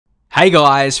Hey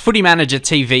guys, Footy Manager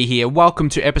TV here. Welcome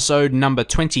to episode number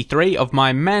 23 of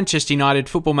my Manchester United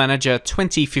Football Manager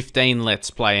 2015 Let's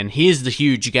Play. And here's the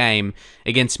huge game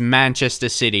against Manchester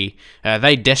City.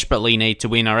 They desperately need to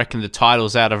win. I reckon the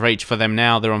title's out of reach for them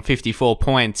now. They're on 54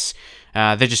 points.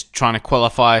 They're just trying to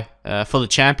qualify for the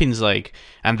Champions League.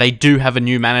 And they do have a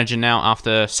new manager now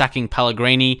after sacking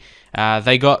Pellegrini.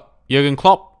 They got Jurgen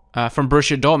Klopp from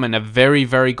Borussia Dortmund, a very,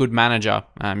 very good manager.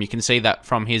 You can see that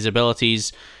from his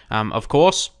abilities, of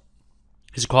course.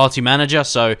 He's a quality manager,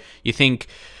 so you think,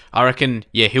 I reckon,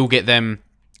 yeah, he'll get them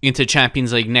into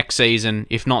Champions League next season,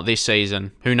 if not this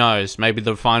season. Who knows? Maybe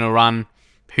the final run.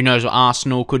 Who knows what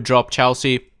Arsenal could drop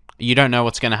Chelsea. You don't know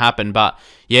what's going to happen, but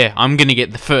yeah, I'm going to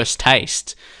get the first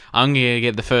taste. I'm going to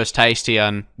get the first taste here,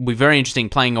 and it'll be very interesting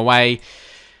playing away.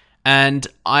 And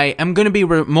I am going to be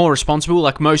more responsible.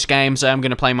 Like most games, I'm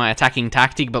going to play my attacking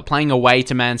tactic, but playing away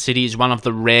to Man City is one of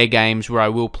the rare games where I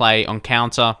will play on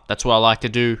counter. That's what I like to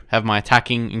do, have my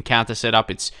attacking and counter set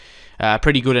up. It's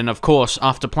pretty good, and of course,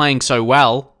 after playing so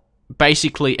well,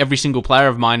 basically every single player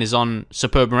of mine is on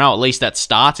superb morale, at least that's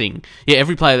starting. Yeah,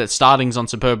 every player that's starting is on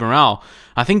superb morale.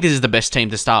 I think this is the best team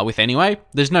to start with anyway.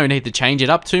 There's no need to change it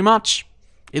up too much.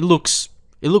 It looks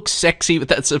sexy with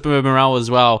that superb morale as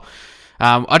well.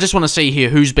 I just want to see here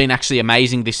who's been actually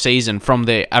amazing this season from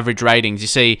their average ratings. You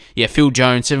see, yeah, Phil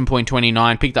Jones,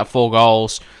 7.29, picked up 4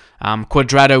 goals.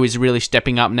 Cuadrado is really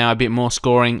stepping up now, a bit more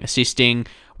scoring, assisting.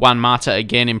 Juan Mata,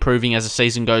 again, improving as the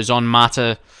season goes on.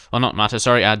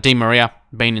 Di Maria,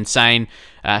 been insane.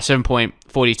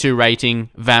 7.42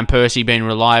 rating. Van Persie being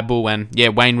reliable. And, yeah,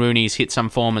 Wayne Rooney's hit some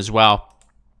form as well.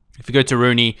 If you go to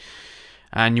Rooney,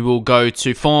 and you will go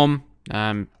to form,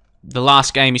 the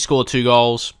last game he scored 2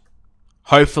 goals.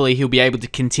 Hopefully, he'll be able to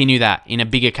continue that in a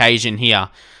big occasion here.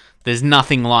 There's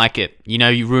nothing like it. You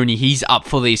know, Rooney, he's up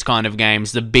for these kind of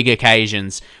games, the big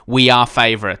occasions. We are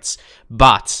favourites.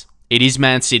 But it is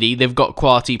Man City. They've got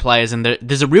quality players, and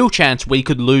there's a real chance we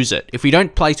could lose it. If we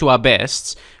don't play to our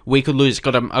best, we could lose.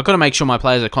 I've got to make sure my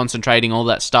players are concentrating, all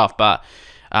that stuff. But,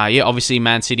 yeah, obviously,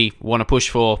 Man City want to push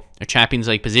for a Champions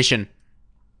League position.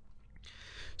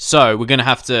 So, we're going to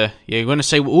have to... Yeah, we're going to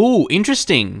say... Ooh,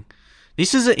 interesting.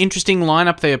 This is an interesting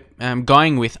lineup they're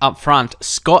going with up front.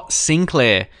 Scott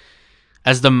Sinclair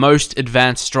as the most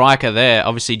advanced striker there.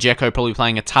 Obviously, Dzeko probably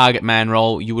playing a target man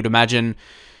role, you would imagine.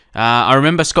 I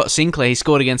remember Scott Sinclair, he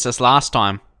scored against us last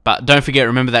time. But don't forget,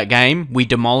 remember that game? We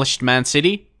demolished Man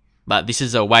City. But this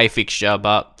is a away fixture,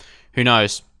 but who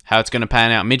knows how it's going to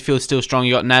pan out. Midfield's still strong.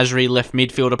 You got Nasri, left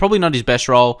midfielder. Probably not his best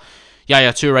role.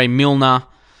 Yaya Toure, Milner.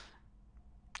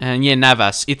 And yeah,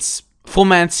 Navas. It's... For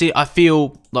Man City, I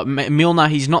feel like Milner,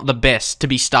 he's not the best to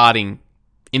be starting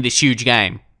in this huge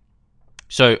game.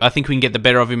 So I think we can get the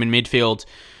better of him in midfield.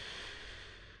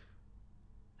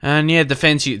 And yeah,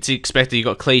 defense, it's expected. You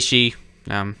got Clichy,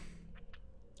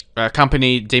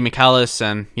 Company, Di Michaelis,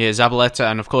 and yeah, Zabaleta,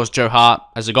 and of course Joe Hart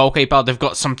as a goalkeeper. They've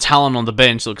got some talent on the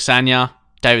bench. Look, Sanya,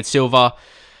 David Silva,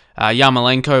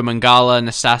 Yarmolenko, Mangala,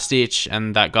 Nastasic,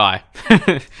 and that guy.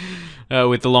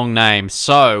 With the long name.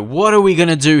 So, what are we going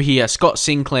to do here? Scott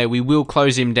Sinclair, we will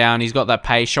close him down. He's got that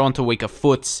pace. Show on to weaker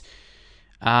foot.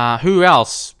 Who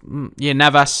else? Yeah,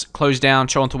 Navas, close down.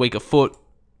 Show on to weaker foot.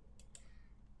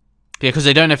 Yeah, because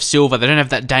they don't have Silva. They don't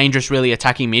have that dangerous, really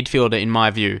attacking midfielder, in my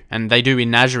view. And they do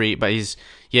in Nasri, but he's,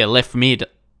 yeah, left mid.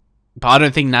 But I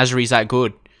don't think Nasri's that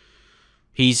good.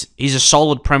 He's a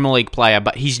solid Premier League player,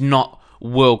 but he's not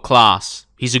world class.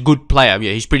 He's a good player.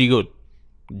 Yeah, he's pretty good.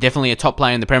 Definitely a top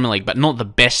player in the Premier League, but not the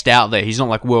best out there. He's not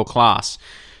like world class.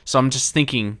 So I'm just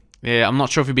thinking, yeah, I'm not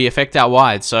sure if he'd be effective out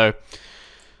wide. So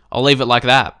I'll leave it like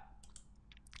that.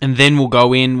 And then we'll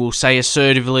go in. We'll say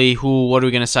assertively, what are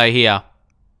we going to say here?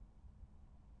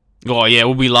 Oh, yeah,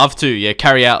 we love to. Yeah,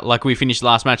 carry out like we finished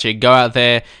last match. Yeah, go out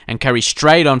there and carry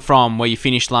straight on from where you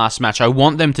finished last match. I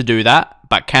want them to do that,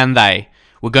 but can they?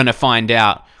 We're going to find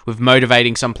out. With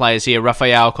motivating some players here.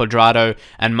 Rafael, Cuadrado,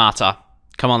 and Mata.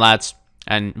 Come on, lads.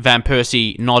 And Van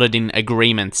Persie nodded in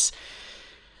agreements.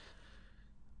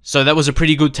 So that was a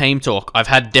pretty good team talk. I've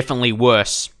had definitely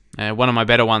worse. One of my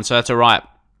better ones, so that's alright.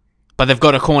 But they've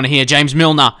got a corner here. James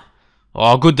Milner.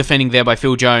 Oh, good defending there by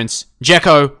Phil Jones.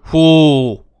 Dzeko.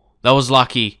 Ooh, that was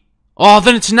lucky. Oh,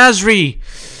 then it's Nasri.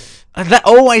 That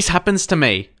always happens to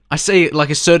me. I see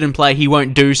like a certain play, he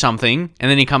won't do something,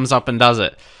 and then he comes up and does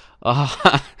it.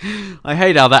 Oh, I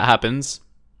hate how that happens.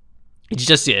 It's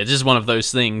just, yeah, it's just one of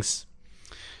those things.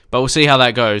 But we'll see how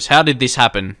that goes. How did this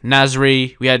happen?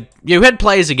 Nasri, we had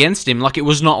players against him. Like, it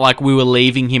was not like we were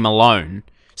leaving him alone.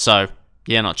 So,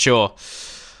 yeah, not sure.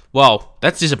 Well,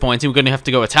 that's disappointing. We're going to have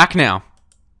to go attack now.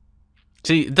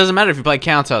 See, it doesn't matter if you play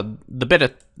counter.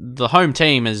 The home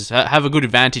team have a good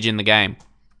advantage in the game.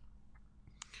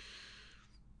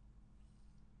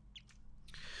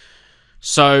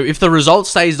 So if the result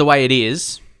stays the way it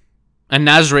is, and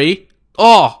Nasri,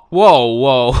 oh,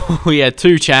 whoa, we had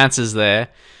 2 chances there.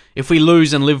 If we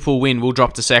lose and Liverpool win, we'll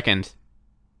drop to second.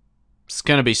 It's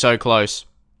going to be so close.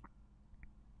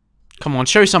 Come on,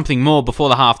 show something more before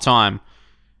the half time.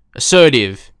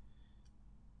 Assertive.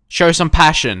 Show some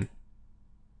passion.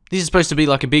 This is supposed to be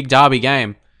like a big derby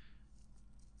game.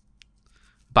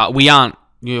 But we aren't.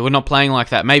 We're not playing like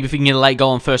that. Maybe if we can get a late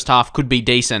goal in first half, could be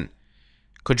decent.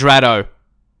 Quadrado.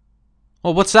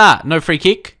 Oh, what's that? No free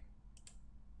kick?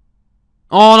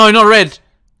 Oh, no, not red.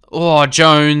 Oh,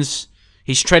 Jones.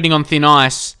 He's treading on thin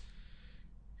ice.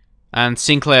 And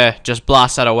Sinclair just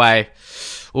blasts that away.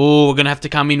 Oh, we're going to have to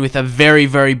come in with a very,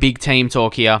 very big team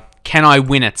talk here. Can I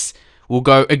win it? We'll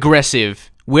go aggressive.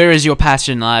 Where is your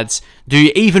passion, lads? Do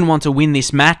you even want to win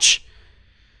this match?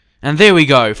 And there we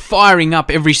go. Firing up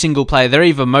every single player. They're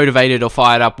either motivated or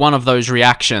fired up. One of those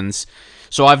reactions.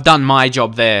 So I've done my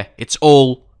job there. It's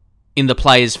all in the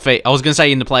players' feet. I was going to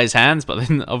say in the players' hands, but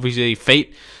then obviously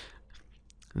feet.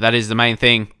 That is the main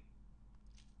thing.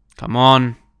 Come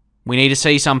on. We need to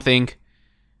see something.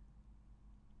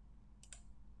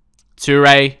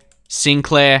 Toure,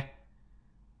 Sinclair.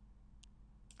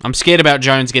 I'm scared about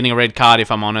Jones getting a red card,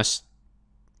 if I'm honest.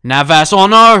 Navas. Oh,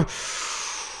 no.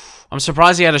 I'm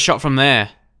surprised he had a shot from there.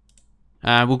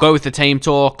 We'll go with the team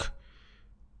talk.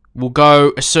 We'll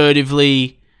go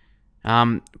assertively.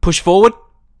 Push forward.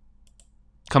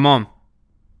 Come on.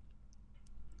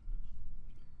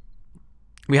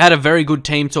 We had a very good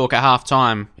team talk at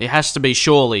half-time. It has to be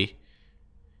surely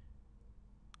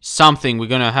something we're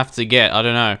going to have to get. I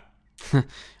don't know.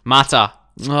 Mata.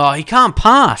 Oh, he can't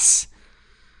pass.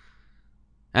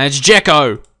 And it's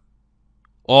Dzeko.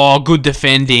 Oh, good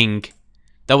defending.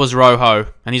 That was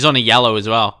Rojo. And he's on a yellow as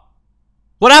well.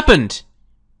 What happened?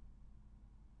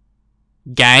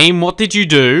 Game, what did you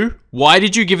do? Why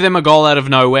did you give them a goal out of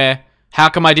nowhere? How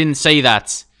come I didn't see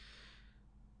that?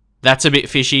 That's a bit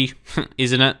fishy,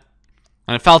 isn't it?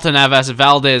 And it fell to Navas,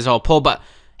 Valdez, or Paul, but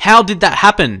how did that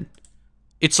happen?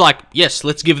 It's like, yes,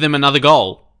 let's give them another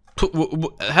goal.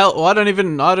 Hell, I don't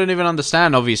even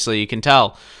understand, obviously, you can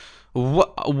tell.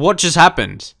 What just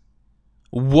happened?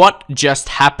 What just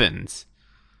happened?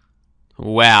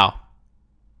 Wow.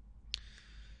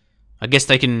 I guess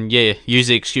they can, use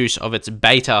the excuse of it's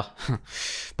beta.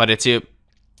 But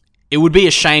it would be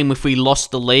a shame if we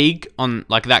lost the league on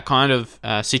like that kind of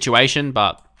situation.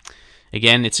 But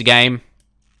again, it's a game.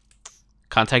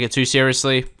 Can't take it too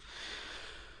seriously.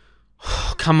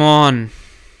 Come on.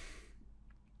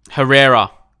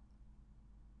 Herrera.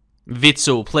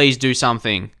 Witsel, please do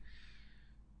something.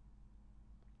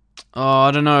 Oh,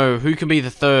 I don't know. Who can be the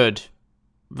third?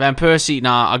 Van Persie?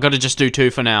 Nah, I got to just do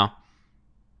 2 for now.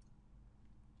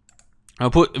 I'll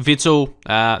put Witsel,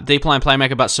 deep line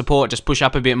playmaker, but support, just push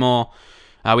up a bit more.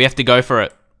 We have to go for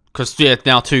it. Because,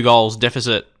 now 2 goals,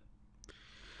 deficit.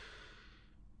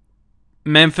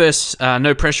 Memphis,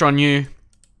 no pressure on you.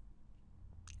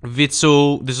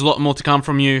 Witsel, there's a lot more to come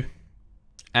from you.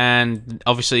 And,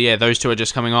 obviously, those 2 are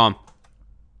just coming on.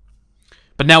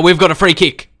 But now we've got a free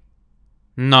kick.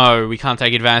 No, we can't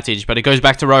take advantage, but it goes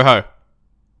back to Rojo.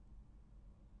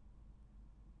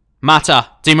 Mata,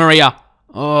 Di Maria.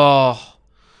 Oh,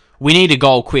 we need a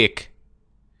goal quick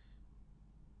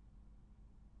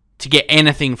to get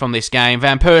anything from this game.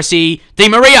 Van Persie, Di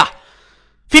Maria,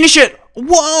 finish it.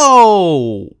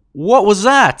 Whoa, what was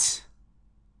that?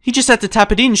 He just had to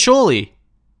tap it in, surely.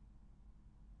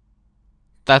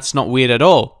 That's not weird at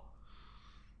all.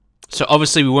 So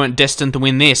obviously we weren't destined to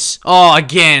win this. Oh,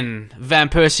 again, Van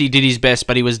Persie did his best,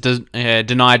 but he was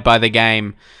denied by the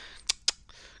game.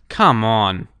 Come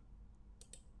on.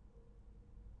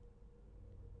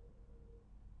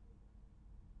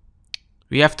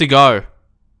 We have to go.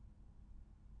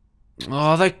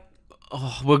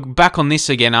 Oh, we're back on this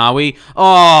again, are we?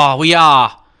 Oh, we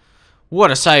are.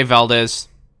 What a save, Valdez.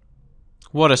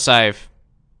 What a save.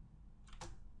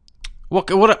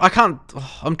 I can't.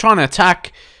 I'm trying to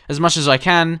attack as much as I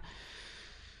can.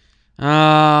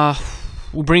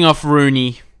 We'll bring off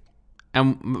Rooney.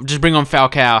 And just bring on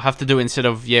Falcao. Have to do it instead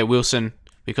of, Wilson.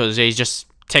 Because he's just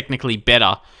technically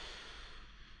better.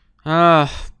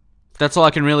 That's all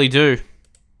I can really do.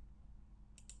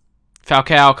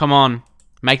 Falcao, come on.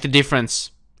 Make the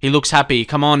difference. He looks happy.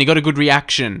 Come on, he got a good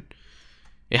reaction.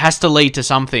 It has to lead to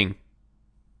something.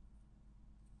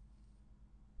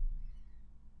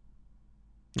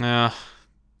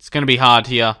 It's going to be hard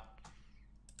here.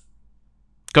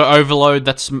 Go overload.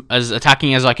 That's as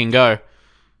attacking as I can go.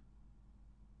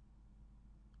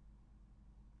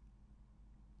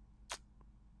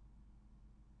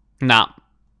 Nah.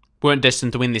 Weren't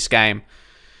destined to win this game.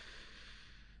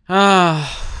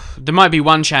 There might be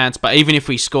one chance, but even if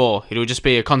we score, it'll just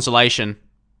be a consolation.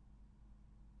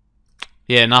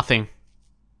 Yeah, nothing.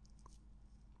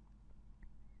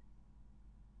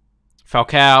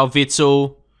 Falcao,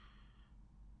 Witsel.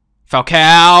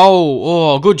 Falcao!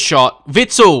 Oh, good shot.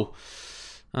 Witsel!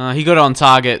 He got it on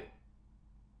target.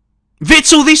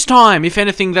 Witsel this time! If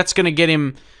anything, that's going to get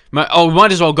him... Oh,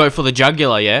 might as well go for the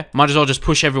jugular, yeah? Might as well just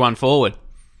push everyone forward.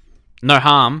 No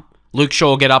harm. Luke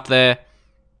Shaw get up there.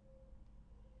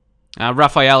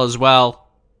 Raphael as well.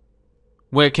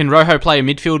 Where can Rojo play a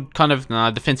midfield? Kind of... No,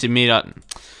 defensive mid.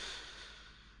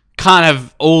 Can't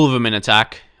have all of them in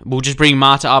attack. We'll just bring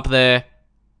Mata up there.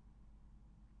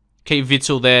 Keep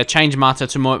Witsel there. Change Mata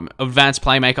to more advanced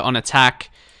playmaker on attack.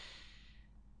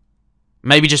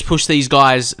 Maybe just push these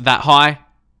guys that high.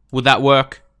 Would that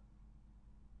work?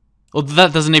 Or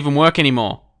that doesn't even work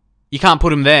anymore. You can't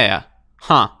put him there.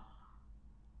 Huh.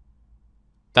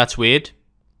 That's weird.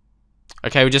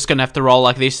 Okay, we're just going to have to roll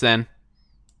like this then.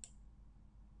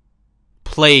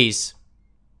 Please.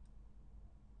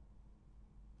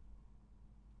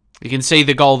 You can see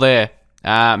the goal there.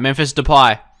 Memphis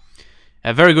Depay.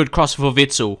 A very good cross for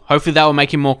Witsel. Hopefully that will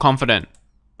make him more confident.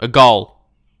 A goal.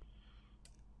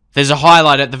 There's a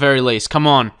highlight at the very least. Come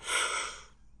on.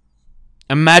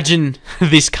 Imagine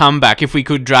this comeback if we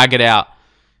could drag it out.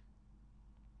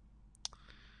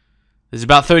 There's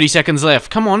about 30 seconds left.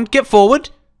 Come on, get forward.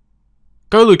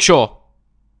 Go Luke Shaw.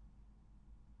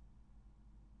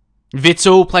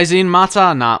 Witsel plays it in.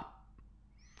 Mata. Nah.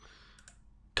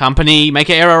 Company, make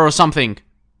an error or something.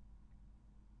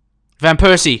 Van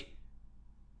Persie.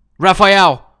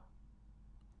 Raphael.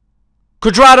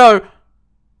 Quadrado.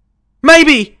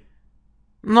 Maybe.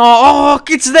 No, oh,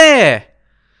 it's there.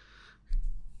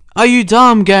 Are you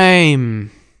dumb,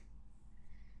 game?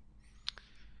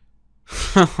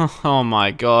 Oh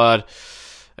my god.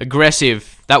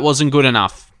 Aggressive. That wasn't good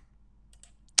enough.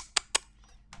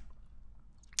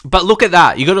 But look at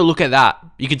that. You got to look at that.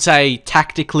 You could say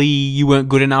tactically you weren't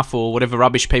good enough or whatever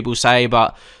rubbish people say,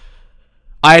 but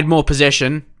I had more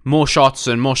possession, more shots,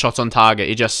 and more shots on target.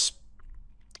 You just...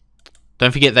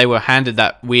 Don't forget they were handed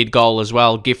that weird goal as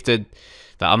well, gifted.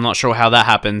 That I'm not sure how that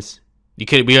happens.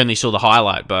 We only saw the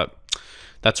highlight, but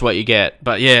that's what you get.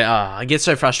 But yeah, I get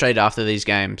so frustrated after these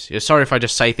games. Yeah, sorry if I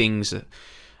just say things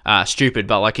stupid,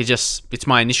 but like it's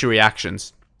my initial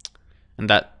reactions, and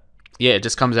that it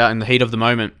just comes out in the heat of the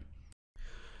moment.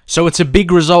 So it's a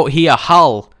big result here.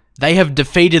 Hull, they have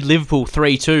defeated Liverpool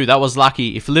 3-2. That was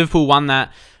lucky. If Liverpool won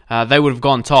that, they would have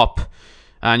gone top.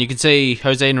 And you can see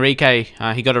Jose Enrique,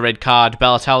 he got a red card.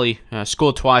 Balotelli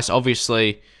scored twice,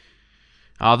 obviously.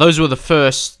 Those were the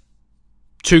first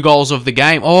 2 goals of the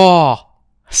game. Oh,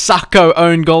 Sacco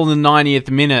owned goal in the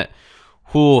 90th minute.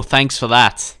 Whew, thanks for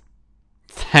that.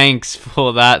 Thanks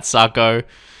for that, Sacco.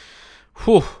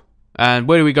 Whew. And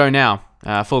where do we go now?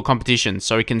 For competition.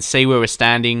 So we can see where we're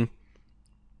standing.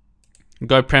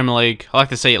 Go Premier League. I like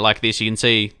to see it like this. You can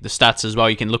see the stats as well.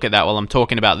 You can look at that while I'm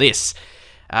talking about this.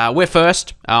 We're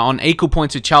first on equal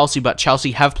points with Chelsea, but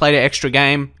Chelsea have played an extra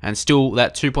game and still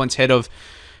that 2 points ahead of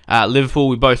Liverpool.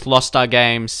 We both lost our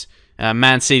games.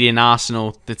 Man City and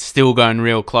Arsenal, that's still going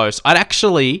real close. I'd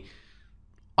be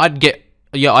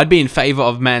in favour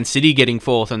of Man City getting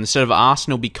 4th instead of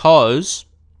Arsenal because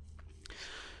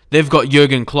they've got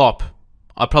Jurgen Klopp.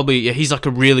 He's like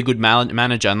a really good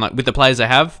manager, and like with the players they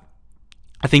have,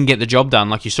 I think get the job done.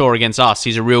 Like you saw against us,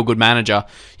 he's a real good manager.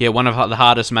 Yeah, one of the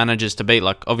hardest managers to beat.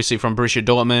 Like obviously from Borussia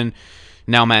Dortmund,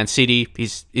 now Man City,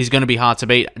 he's going to be hard to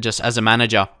beat just as a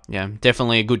manager. Yeah,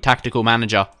 definitely a good tactical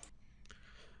manager.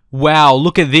 Wow,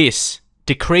 look at this.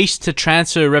 Decreased to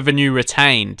transfer revenue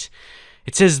retained.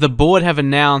 It says the board have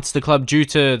announced the club due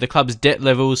to the club's debt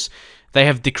levels, they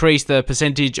have decreased the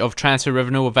percentage of transfer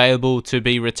revenue available to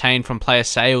be retained from player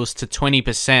sales to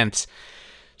 20%.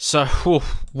 So,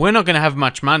 we're not going to have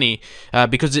much money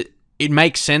because it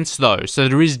makes sense though. So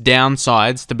there is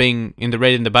downsides to being in the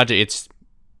red in the budget.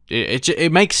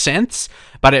 It makes sense,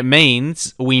 but it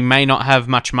means we may not have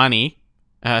much money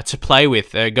to play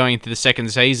with going into the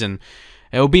second season.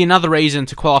 It will be another reason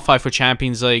to qualify for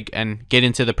Champions League and get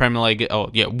into the Premier League,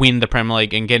 win the Premier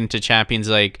League and get into Champions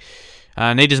League.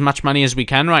 Need as much money as we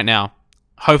can right now.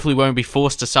 Hopefully we won't be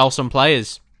forced to sell some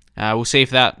players. We'll see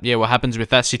if what happens with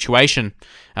that situation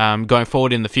going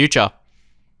forward in the future.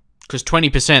 Because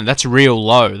 20%, that's real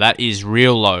low. That is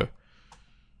real low.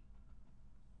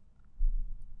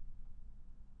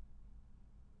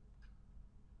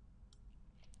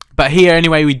 But here,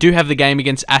 anyway, we do have the game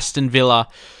against Aston Villa.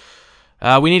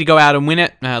 We need to go out and win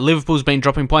it. Liverpool's been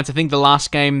dropping points. I think the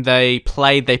last game they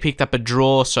played, they picked up a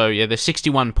draw. So, yeah, there's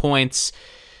 61 points.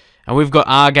 And we've got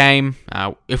our game.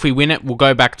 If we win it, we'll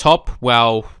go back top.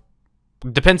 Well,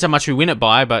 depends how much we win it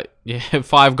by. But, yeah,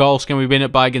 5 goals can we win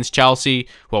it by against Chelsea?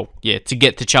 Well, yeah, to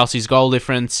get to Chelsea's goal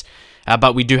difference.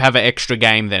 But we do have an extra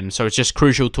game then. So, it's just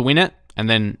crucial to win it. And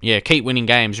then, yeah, keep winning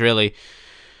games, really.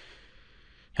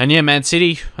 And yeah, Man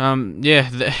City,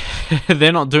 yeah,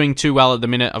 they're not doing too well at the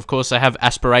minute. Of course, they have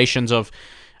aspirations of,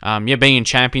 being in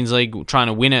Champions League, trying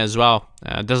to win it as well.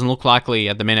 It doesn't look likely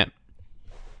at the minute.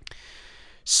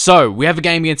 So, we have a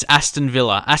game against Aston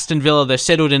Villa. Aston Villa, they're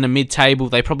settled in the mid-table.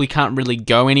 They probably can't really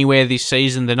go anywhere this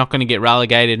season. They're not going to get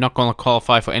relegated, not going to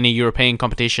qualify for any European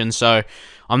competition. So,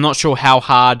 I'm not sure how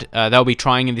hard they'll be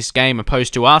trying in this game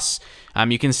opposed to us.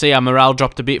 You can see our morale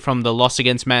dropped a bit from the loss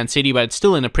against Man City, but it's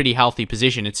still in a pretty healthy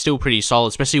position. It's still pretty solid,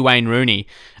 especially Wayne Rooney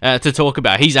to talk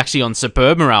about. He's actually on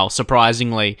superb morale,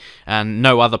 surprisingly, and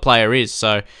no other player is.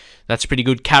 So, that's pretty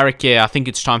good. Carrick, yeah, I think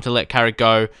it's time to let Carrick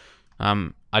go.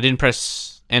 I didn't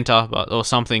press enter or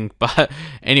something, but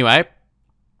anyway,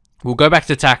 we'll go back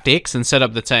to tactics and set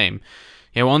up the team.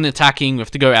 Yeah, we're on the attacking. We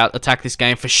have to go out attack this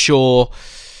game for sure.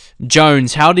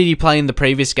 Jones, how did he play in the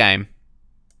previous game?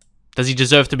 Does he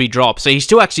deserve to be dropped? So he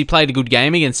still actually played a good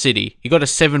game against City. He got a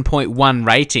 7.1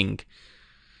 rating.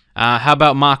 How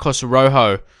about Marcos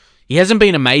Rojo? He hasn't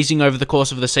been amazing over the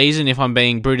course of the season, if I'm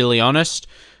being brutally honest.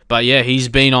 But yeah, he's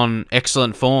been on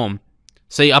excellent form.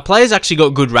 See, our players actually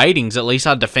got good ratings, at least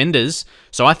our defenders.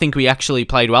 So I think we actually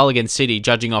played well against City,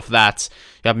 judging off that.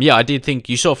 Yeah, I did think,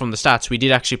 you saw from the stats, we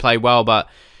did actually play well, but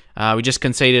we just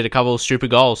conceded a couple of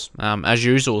stupid goals, as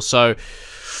usual. So,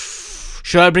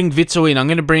 should I bring Witsel in? I'm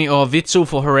going to bring Witsel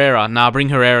for Herrera. Nah, bring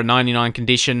Herrera, 99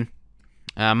 condition.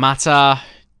 Mata,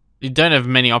 you don't have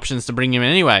many options to bring him in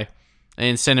anyway.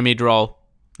 In centre mid role.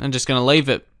 I'm just going to leave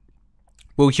it.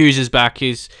 Will Hughes is back.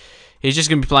 He's just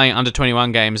going to be playing under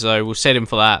 21 games, though. We'll set him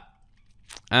for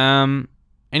that.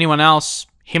 Anyone else?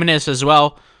 Jimenez as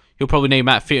well. He'll probably need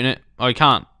Matt Fitnett. Oh, he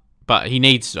can't. But he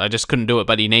needs to. I just couldn't do it,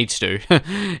 but he needs to.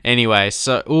 Anyway,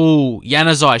 so... Ooh,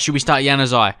 Januzaj. Should we start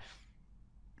Januzaj?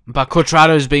 But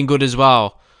Cuadrado's been good as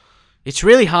well. It's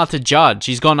really hard to judge.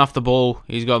 He's gone off the ball.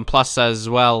 He's gone plus as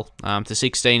well. To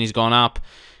 16, he's gone up.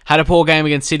 Had a poor game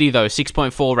against City, though.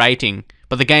 6.4 rating.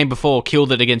 But the game before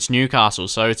killed it against Newcastle.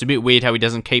 So it's a bit weird how he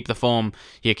doesn't keep the form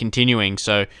here continuing.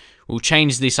 So we'll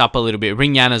change this up a little bit.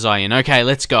 Bring Januzaj in. Okay,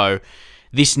 let's go.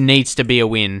 This needs to be a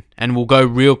win. And we'll go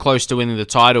real close to winning the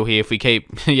title here if we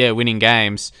keep winning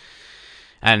games.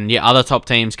 And yeah, other top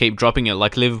teams keep dropping it,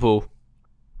 like Liverpool.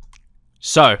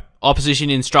 So, opposition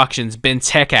instructions,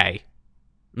 Benteke.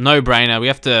 No-brainer. We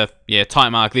have to, tight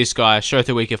mark this guy, show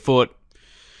the weaker foot.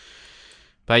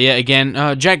 But yeah, again,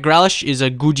 Jack Grealish is a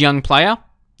good young player.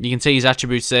 You can see his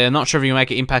attributes there. Not sure if he can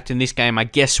make an impact in this game. I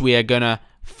guess we are going to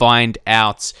find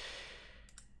out.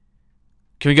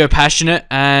 Can we go passionate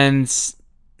and,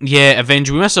 yeah, avenge?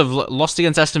 We must have lost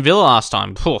against Aston Villa last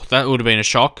time. That would have been a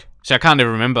shock. So I can't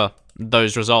even remember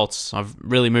those results. I've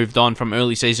really moved on from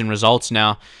early season results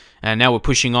now. And now we're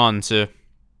pushing on to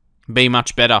be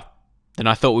much better than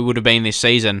I thought we would have been this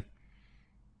season.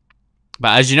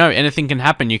 But as you know, anything can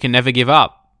happen. You can never give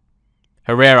up.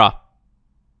 Herrera.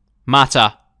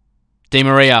 Mata. Di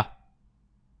Maria.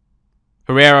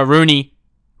 Herrera. Rooney.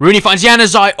 Rooney finds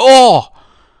Januzaj. Oh!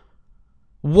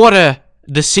 What a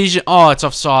decision. Oh, it's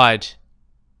offside.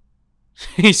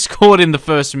 He scored in the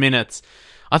first minute.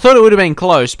 I thought it would have been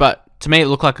close, but to me it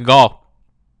looked like a goal.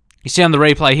 You see on the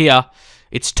replay here,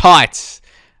 it's tight,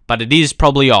 but it is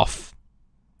probably off.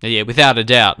 Yeah, without a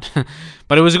doubt.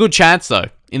 But it was a good chance, though,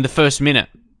 in the first minute.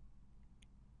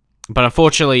 But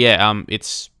unfortunately, yeah,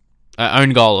 it's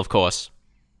own goal, of course.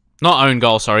 Not own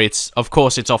goal, sorry. Of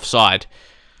course, it's offside.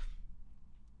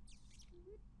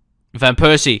 Van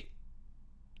Persie.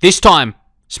 This time,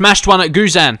 smashed one at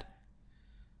Guzan.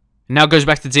 Now goes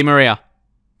back to Di Maria.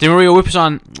 Di Maria whips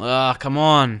on. Ah, come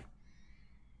on.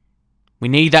 We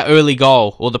need that early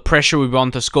goal, or the pressure we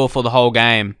want to score for the whole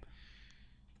game.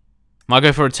 Might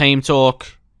go for a team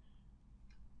talk.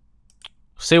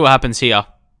 See what happens here.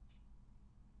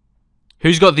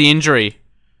 Who's got the injury?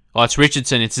 Oh, it's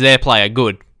Richardson. It's their player.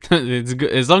 Good. It's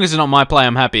good. As long as it's not my player,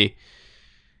 I'm happy.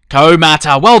 Go,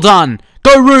 Mata. Well done.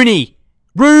 Go, Rooney.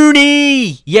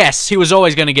 Rooney! Yes, he was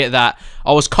always going to get that.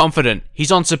 I was confident.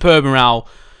 He's on superb morale.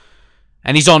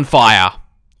 And he's on fire.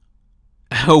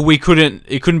 It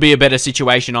couldn't be a better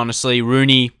situation, honestly.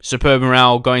 Rooney, superb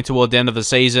morale going toward the end of the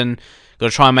season. Got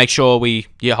to try and make sure we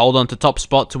hold on to top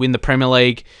spot to win the Premier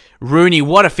League. Rooney,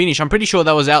 what a finish. I'm pretty sure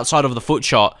that was outside of the foot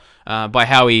shot by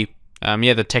how he,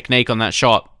 the technique on that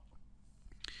shot.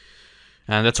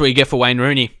 And that's what you get for Wayne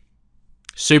Rooney.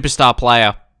 Superstar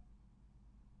player.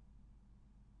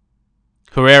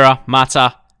 Herrera,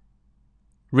 Mata.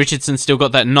 Richardson still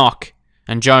got that knock.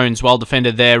 And Jones, well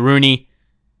defended there. Rooney.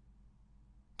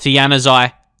 To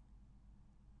Januzaj.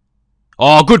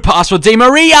 Oh, good pass for Di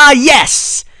Maria.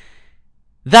 Yes!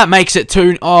 That makes it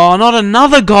 2. Oh, not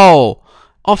another goal.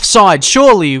 Offside.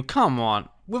 Surely. Come on.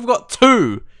 We've got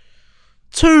 2.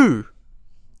 2.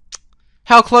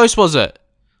 How close was it?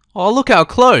 Oh, look how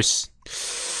close.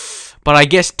 But I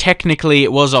guess technically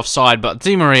it was offside. But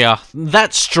Di Maria,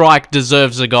 that strike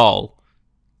deserves a goal.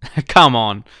 Come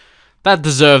on. That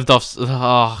deserved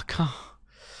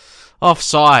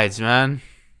offsides, man.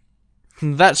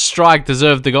 That strike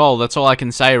deserved the goal. That's all I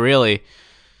can say, really.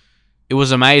 It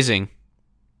was amazing.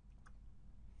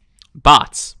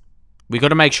 But we got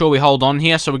to make sure we hold on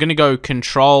here. So we're going to go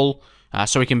control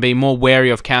so we can be more wary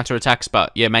of counterattacks.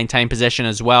 But yeah, maintain possession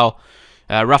as well.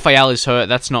 Raphael is hurt.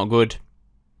 That's not good.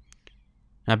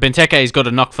 Benteke's got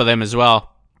a knock for them as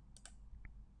well.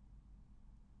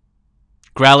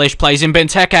 Grealish plays in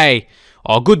Benteke.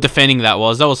 Oh, good defending that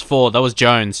was. That was 4. That was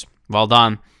Jones. Well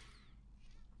done.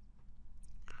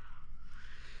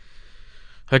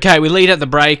 Okay, we lead at the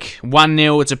break.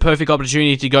 1-0. It's a perfect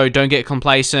opportunity to go. Don't get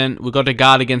complacent. We've got to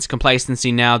guard against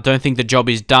complacency now. Don't think the job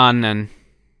is done. And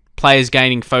players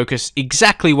gaining focus.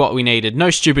 Exactly what we needed. No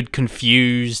stupid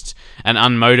confused and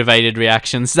unmotivated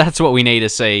reactions. That's what we need to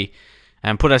see.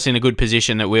 And put us in a good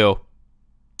position that will.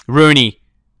 Rooney.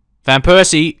 Van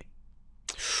Persie.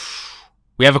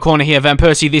 We have a corner here. Van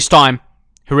Persie this time.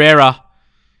 Herrera.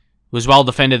 Was well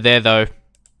defended there, though.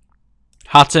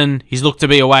 Hutton, he's looked to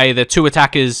be away. The 2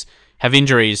 attackers have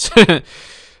injuries.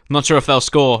 Not sure if they'll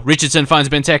score. Richardson finds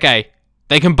Benteke.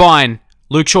 They combine.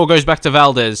 Luke Shaw goes back to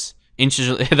Valdez.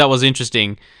 That was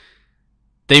interesting.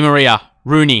 Di Maria.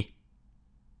 Rooney.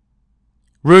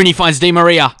 Rooney finds Di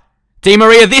Maria. Di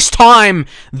Maria this time!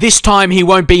 This time he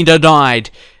won't be denied.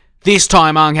 This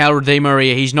time Angel Di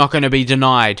Maria, he's not going to be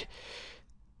denied.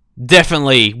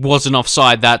 Definitely wasn't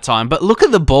offside that time. But look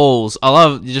at the balls. I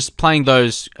love just playing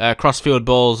those crossfield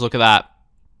balls. Look at that.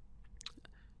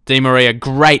 Di Maria,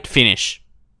 great finish.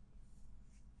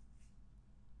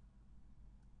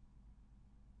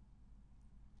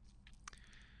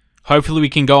 Hopefully we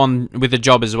can go on with the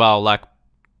job as well. Like,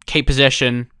 keep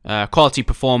possession, quality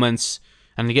performance.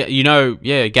 And, you know,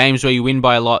 yeah, games where you win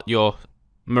by a lot, your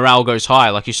morale goes high.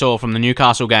 Like you saw from the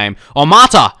Newcastle game. Oh,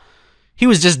 Mata! He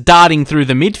was just darting through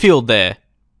the midfield there.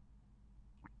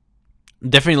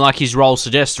 Definitely like his role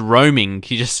suggests, roaming.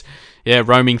 He just, yeah,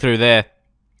 roaming through there.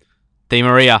 Di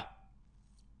Maria.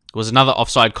 Was another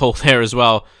offside call there as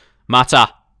well.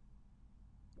 Mata.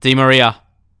 Di Maria.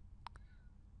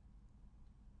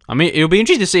 I mean, it'll be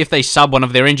interesting to see if they sub one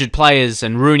of their injured players,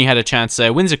 and Rooney had a chance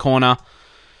there. Wins a corner.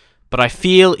 But I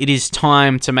feel it is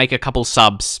time to make a couple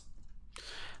subs.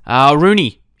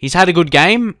 Rooney. He's had a good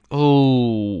game.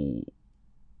 Ooh.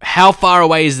 How far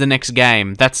away is the next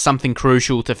game? That's something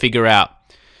crucial to figure out.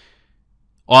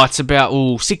 Oh, it's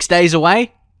about 6 days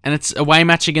away. And it's a away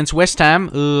match against West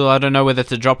Ham. Ooh, I don't know whether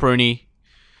to drop Rooney.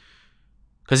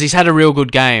 Because he's had a real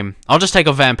good game. I'll just take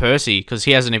off Van Persie. Because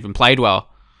he hasn't even played well.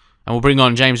 And we'll bring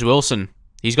on James Wilson.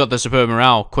 He's got the superb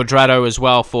morale. Quadrado as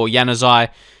well for Januzaj.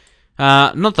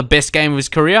 Not the best game of his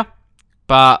career.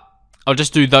 But I'll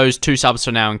just do those 2 subs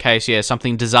for now in case, yeah,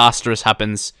 something disastrous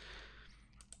happens.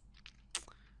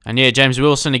 And yeah, James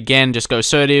Wilson again, just go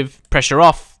assertive, pressure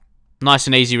off, nice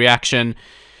and easy reaction.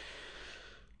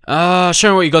 Show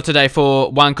me what you got today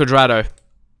for Juan Quadrado.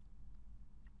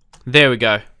 There we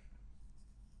go.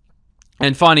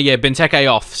 And finally, yeah,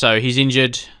 Benteke off, so he's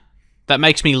injured. That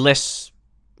makes me less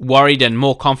worried and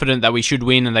more confident that we should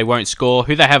win and they won't score.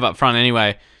 Who they have up front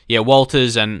anyway? Yeah,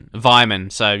 Walters and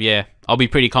Vyman, so yeah, I'll be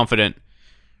pretty confident.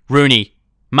 Rooney,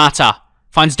 Mata.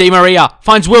 Finds Di Maria,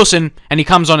 finds Wilson, and he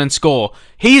comes on and score.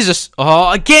 He's just...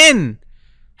 Oh, again!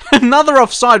 Another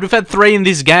offside. We've had 3 in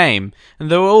this game.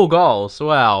 And they were all goals.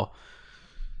 Wow.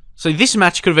 So this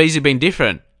match could have easily been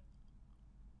different.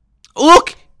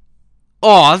 Look!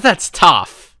 Oh, that's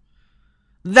tough.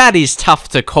 That is tough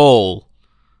to call.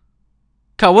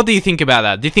 Carl, what do you think about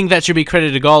that? Do you think that should be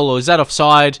credited a goal, or is that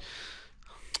offside?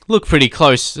 Look pretty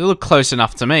close. It looked close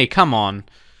enough to me. Come on.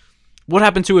 What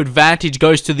happened to advantage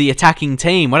goes to the attacking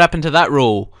team? What happened to that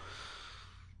rule?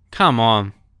 Come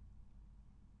on.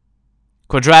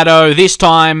 Quadrado this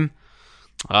time.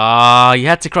 Ah, you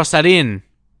had to cross that in.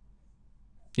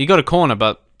 You got a corner,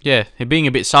 but yeah, you're being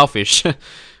a bit selfish.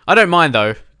 I don't mind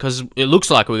though, because it looks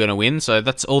like we're going to win, so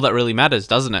that's all that really matters,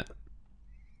 doesn't it?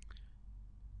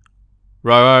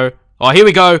 Rowe. Oh, here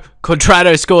we go.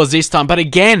 Quadrado scores this time, but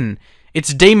again,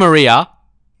 it's Di Maria.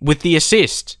 with the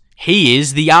assist. He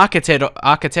is the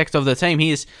architect of the team.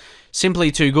 He is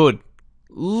simply too good.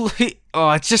 Oh,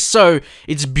 it's just so...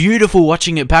 It's beautiful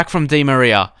watching it back from Di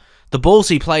Maria. The balls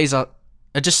he plays are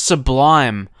just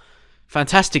sublime.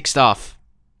 Fantastic stuff.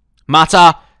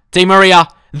 Mata, Di Maria,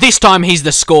 this time he's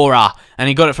the scorer. And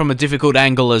he got it from a difficult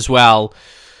angle as well.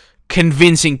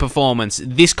 Convincing performance.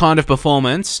 This kind of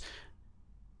performance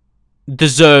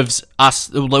deserves us...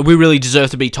 We really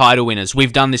deserve to be title winners.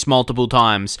 We've done this multiple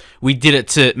times. We did it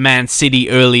to Man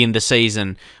City early in the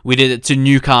season. We did it to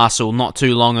Newcastle not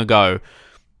too long ago.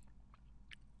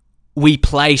 We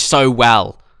play so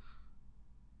well.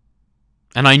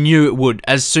 And I knew it would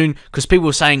as soon... Because people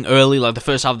were saying early, like the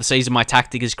first half of the season, my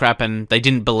tactic is crap, and they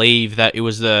didn't believe that it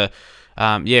was the...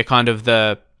 kind of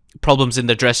the problems in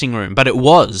the dressing room. But it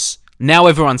was. Now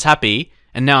everyone's happy,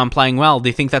 and now I'm playing well. Do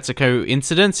you think that's a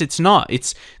coincidence? It's not.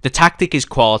 It's the tactic is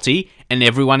quality, and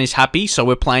everyone is happy, so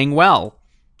we're playing well.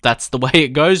 That's the way it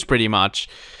goes, pretty much.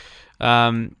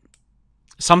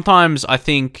 Sometimes I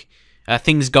think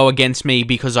things go against me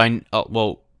because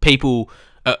people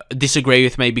disagree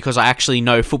with me because I actually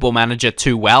know Football Manager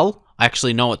too well. I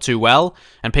actually know it too well,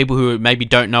 and people who maybe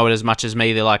don't know it as much as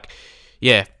me, they're like,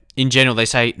 yeah. In general, they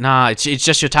say, nah, it's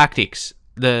just your tactics.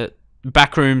 The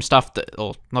backroom stuff,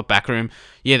 or not backroom,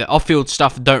 yeah, the off-field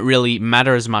stuff don't really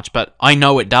matter as much, but I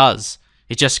know it does.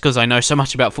 It's just because I know so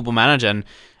much about Football Manager,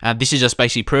 and this is just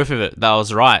basically proof of it, that I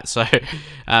was right. So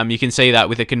you can see that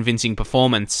with a convincing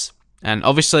performance. And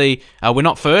obviously, we're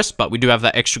not first, but we do have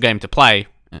that extra game to play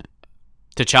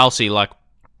to Chelsea.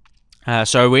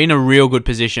 So we're in a real good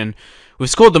position. We've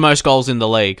scored the most goals in the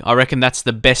league. I reckon that's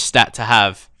the best stat to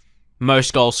have.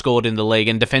 Most goals scored in the league,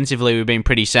 and defensively we've been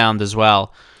pretty sound as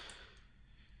well.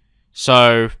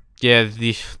 So yeah,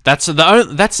 that's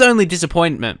the only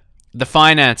disappointment. The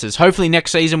finances. Hopefully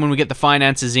next season when we get the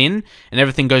finances in and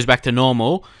everything goes back to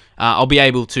normal, I'll be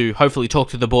able to hopefully talk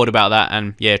to the board about that,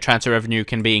 and yeah, transfer revenue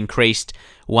can be increased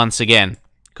once again.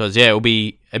 Because yeah, it'll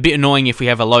be a bit annoying if we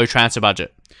have a low transfer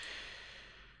budget.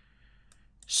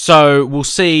 So we'll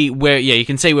see where. Yeah, you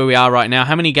can see where we are right now.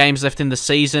 How many games left in the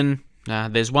season?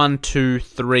 There's 1, 2,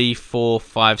 3, 4,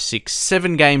 5, 6,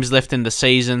 7 games left in the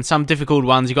season. Some difficult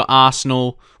ones. You got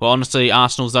Arsenal. Well, honestly,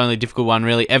 Arsenal's the only difficult one,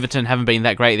 really. Everton haven't been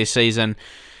that great this season.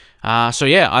 So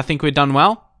yeah, I think we've done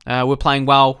well. We're playing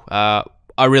well.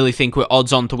 I really think we're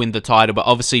odds on to win the title. But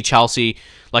obviously, Chelsea,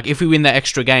 like if we win that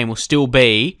extra game, we'll still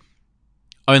be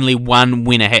only one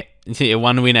win ahead. Yeah,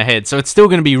 one win ahead. So it's still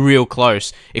going to be real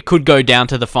close. It could go down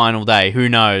to the final day. Who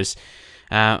knows?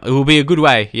 It will be a good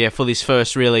way, yeah, for this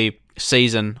first really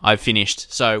season I've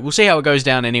finished. So we'll see how it goes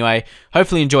down anyway.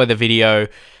 Hopefully enjoy the video,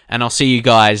 and I'll see you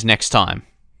guys next time.